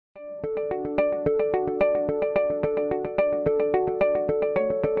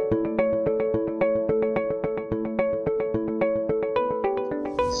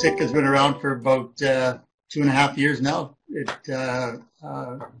Sitka's been around for about 2.5 years now.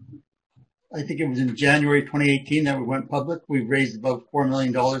 I think it was in January 2018 that we went public. We've raised about $4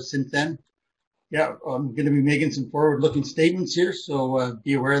 million since then. Yeah, I'm going to be making some forward-looking statements here, so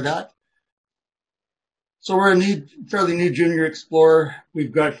be aware of that. So we're a fairly new junior explorer.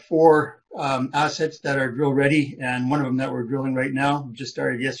 We've got 4 assets that are drill ready, and one of them that we're drilling right now. We just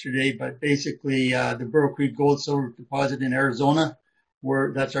started yesterday, but basically the Burrow Creek Gold Silver Deposit in Arizona,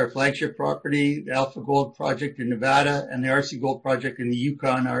 that's our flagship property. The Alpha Gold Project in Nevada and the RC Gold Project in the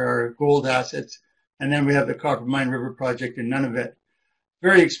Yukon are our gold assets. And then we have the Copper Mine River Project in Nunavut.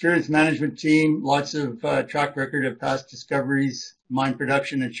 Very experienced management team, lots of track record of past discoveries, mine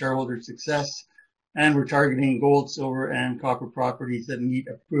production, and shareholder success. And we're targeting gold, silver, and copper properties that meet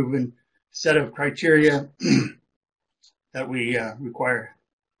a proven set of criteria that we require.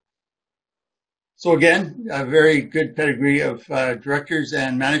 So again, a very good pedigree of directors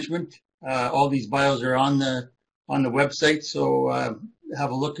and management. All these bios are on the website, so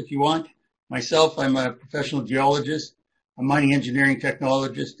have a look if you want. Myself, I'm a professional geologist, a mining engineering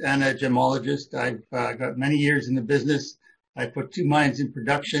technologist, and a gemologist. I've got many years in the business. I put 2 mines in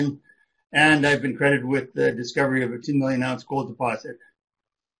production, and I've been credited with the discovery of a 2 million ounce gold deposit.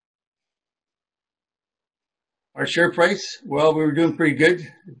 Our share price, well, we were doing pretty good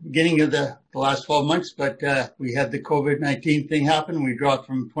at the beginning of the last 12 months, but we had the COVID-19 thing happen. We dropped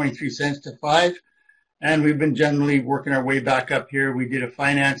from 23 cents to 5, and we've been generally working our way back up here. We did a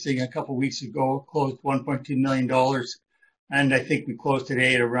financing a couple of weeks ago, closed $1.2 million, and I think we closed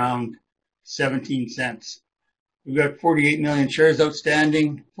today at around 17 cents. We've got 48 million shares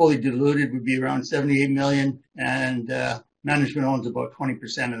outstanding. Fully diluted would be around 78 million, and management owns about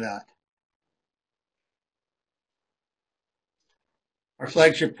 20% of that. Our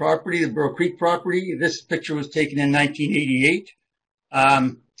flagship property, the Burrow Creek property, this picture was taken in 1988.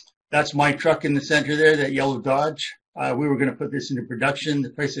 That's my truck in the center there, that yellow Dodge. We were going to put this into production.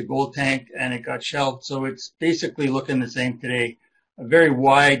 The price of gold tanked and it got shelved. So it's basically looking the same today. A very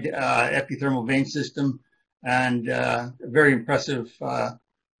wide epithermal vein system and a very impressive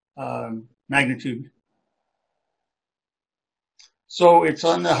magnitude. So it's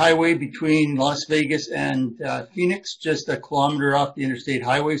on the highway between Las Vegas and Phoenix, just a kilometer off the interstate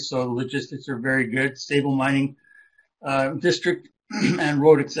highway. So the logistics are very good, stable mining district and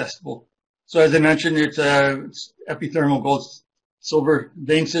road accessible. So as I mentioned, it's epithermal gold silver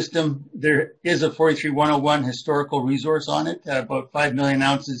vein system. There is a 43101 historical resource on it, about 5 million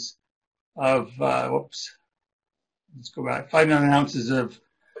ounces of, 5 million ounces of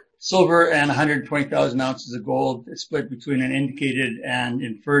silver and 120,000 ounces of gold, split between an indicated and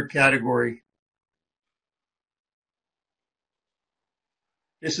inferred category.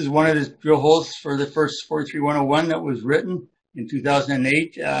 This is one of the drill holes for the first 43101 that was written in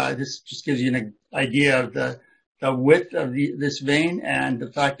 2008. This just gives you an idea of the width of this vein and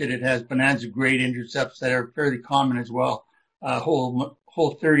the fact that it has bonanza grade intercepts that are fairly common as well.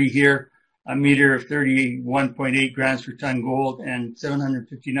 Hole 30 here, a meter of 31.8 grams per ton gold and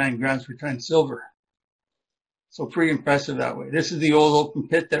 759 grams per ton silver. So pretty impressive that way. This is the old open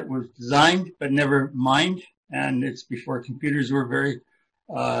pit that was designed but never mined, and it's before computers were very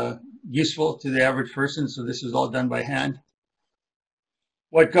useful to the average person, so this was all done by hand.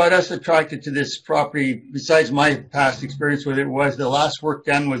 What got us attracted to this property, besides my past experience with it, was the last work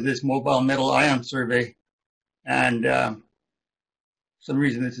done was this mobile metal ion survey, and for some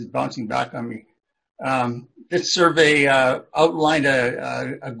reason this is bouncing back on me. This survey outlined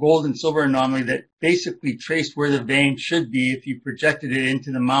a gold and silver anomaly that basically traced where the vein should be if you projected it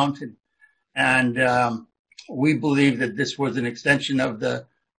into the mountain. And we believe that this was an extension of the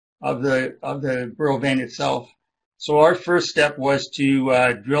Burrow vein itself. So our first step was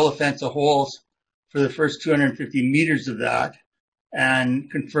to drill a fence of holes for the first 250 meters of that and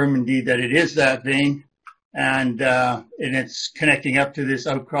confirm indeed that it is that vein. And it's connecting up to this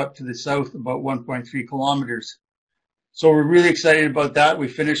outcrop to the south about 1.3 kilometers. So we're really excited about that. We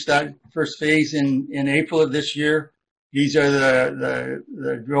finished that first phase in April of this year. These are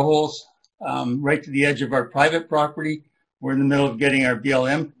the drill holes right to the edge of our private property. We're in the middle of getting our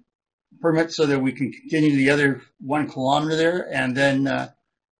BLM permit so that we can continue the other 1 kilometer there. And then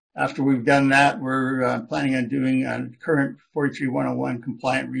after we've done that, we're planning on doing a current 43101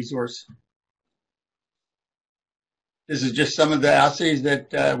 compliant resource. This is just some of the assays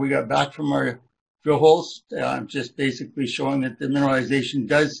that we got back from our drill holes, just basically showing that the mineralization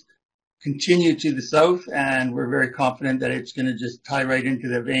does continue to the south, and we're very confident that it's going to just tie right into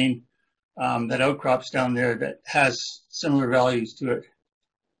the vein that outcrops down there that has similar values to it.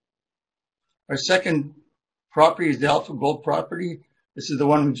 Our second property is the Alpha Gold property. This is the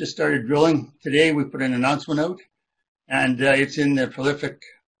one we just started drilling today. We put an announcement out, and it's in the prolific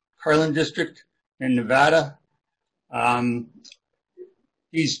Carlin district in Nevada.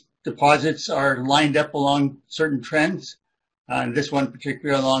 These deposits are lined up along certain trends. This one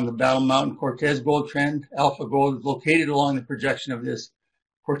particularly along the Battle Mountain Cortez Gold Trend. Alpha Gold is located along the projection of this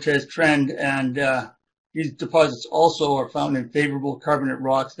Cortez Trend, and these deposits also are found in favorable carbonate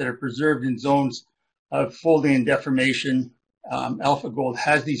rocks that are preserved in zones of folding and deformation. Alpha Gold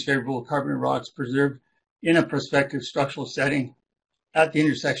has these favorable carbonate rocks preserved in a prospective structural setting at the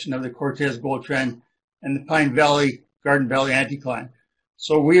intersection of the Cortez Gold Trend and the Pine Valley, Garden Valley anticline.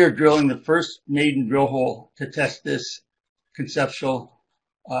 So we are drilling the first maiden drill hole to test this conceptual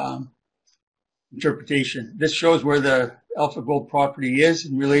interpretation. This shows where the Alpha Gold property is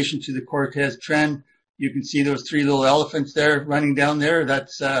in relation to the Cortez Trend. You can see those three little elephants there running down there.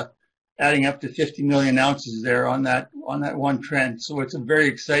 That's adding up to 50 million ounces there on that one trend. So it's a very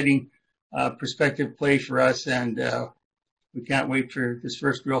exciting prospective play for us, and we can't wait for this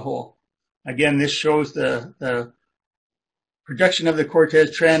first drill hole. Again, this shows the projection of the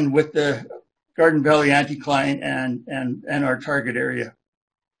Cortez Trend with the Garden Valley anticline and our target area.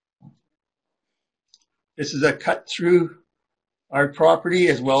 This is a cut through our property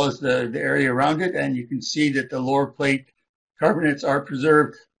as well as the area around it, and you can see that the lower plate carbonates are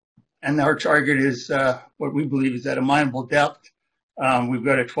preserved, and our target is what we believe is at a mineable depth. We've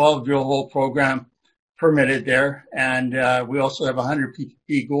got a 12 drill hole program permitted there, and we also have 100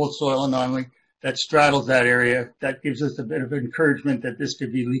 ppb gold soil anomaly that straddles that area. That gives us a bit of encouragement that this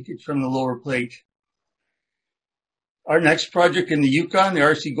could be leakage from the lower plate. Our next project in the Yukon, the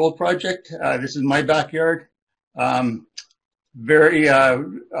RC Gold Project, this is my backyard. Very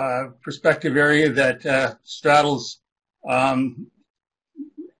prospective area that straddles,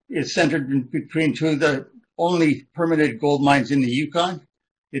 is centered between two of the only permitted gold mines in the Yukon.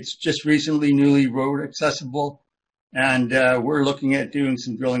 It's just recently newly road accessible, and we're looking at doing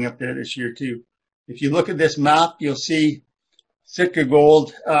some drilling up there this year too. If you look at this map, you'll see Sitka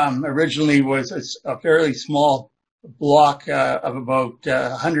Gold originally was a fairly small block of about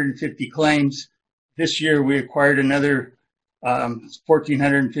 150 claims. This year we acquired another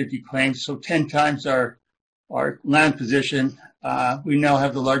 1,450 claims, so 10 times our land position. We now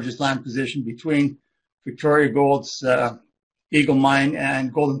have the largest land position between Victoria Gold's Eagle Mine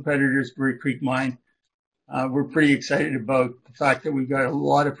and Golden Predator's Brewery Creek Mine. We're pretty excited about the fact that we've got a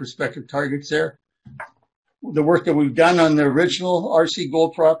lot of prospective targets there. The work that we've done on the original RC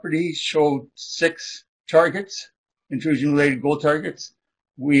Gold property showed 6 targets, intrusion-related gold targets.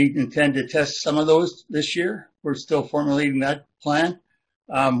 We intend to test some of those this year. We're still formulating that plan.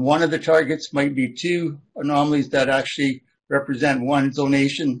 One of the targets might be 2 anomalies that actually represent one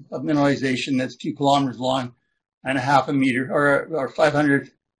zonation of mineralization that's 2 kilometers long and a half a meter or 500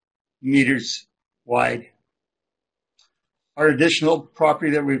 meters wide. Our additional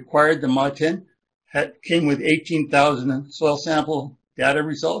property that we acquired, the Matin, came with 18,000 soil sample data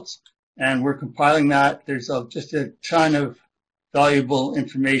results, and we're compiling that. There's just a ton of valuable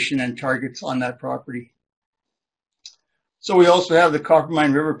information and targets on that property. So we also have the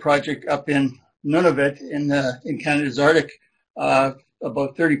Coppermine River project up in Nunavut in Canada's Arctic,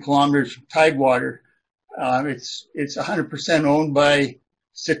 about 30 kilometers from Tidewater. It's 100% owned by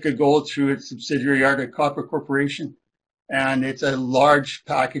Sitka Gold through its subsidiary Arctic Copper Corporation, and it's a large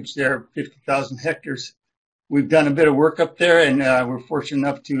package there, 50,000 hectares. We've done a bit of work up there, and we're fortunate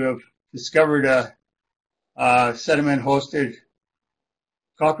enough to have discovered a sediment-hosted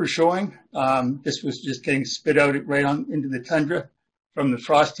copper showing. This was just getting spit out right on into the tundra from the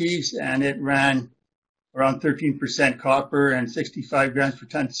frost heaves, and it ran around 13% copper and 65 grams per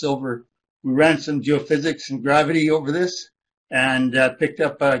ton silver. We ran some geophysics and gravity over this, and picked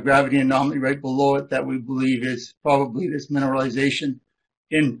up a gravity anomaly right below it that we believe is probably this mineralization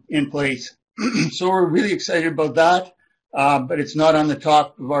in place. So we're really excited about that, but it's not on the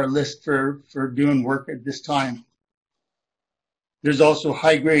top of our list for doing work at this time. There's also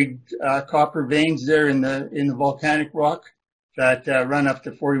high-grade copper veins there in the volcanic rock that run up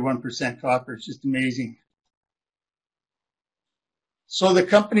to 41% copper. It's just amazing. So the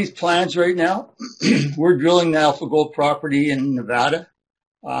company's plans right now, we're drilling the Alpha Gold property in Nevada.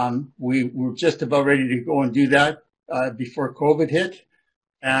 We were just about ready to go and do that before COVID hit.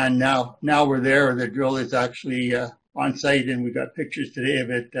 And now we're there. The drill is actually on site, and we got pictures today of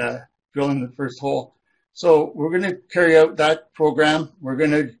it drilling the first hole. So we're going to carry out that program. We're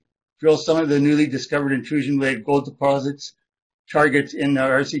going to drill some of the newly discovered intrusion-related gold deposits, targets in the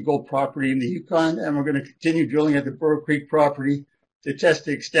RC Gold property in the Yukon, and we're going to continue drilling at the Brewery Creek property to test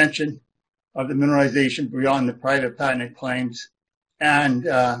the extension of the mineralization beyond the private patented claims. and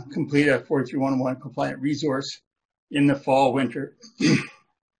complete a 43101 compliant resource in the fall, winter.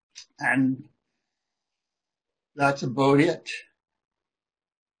 And that's about it.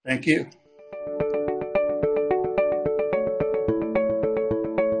 Thank you.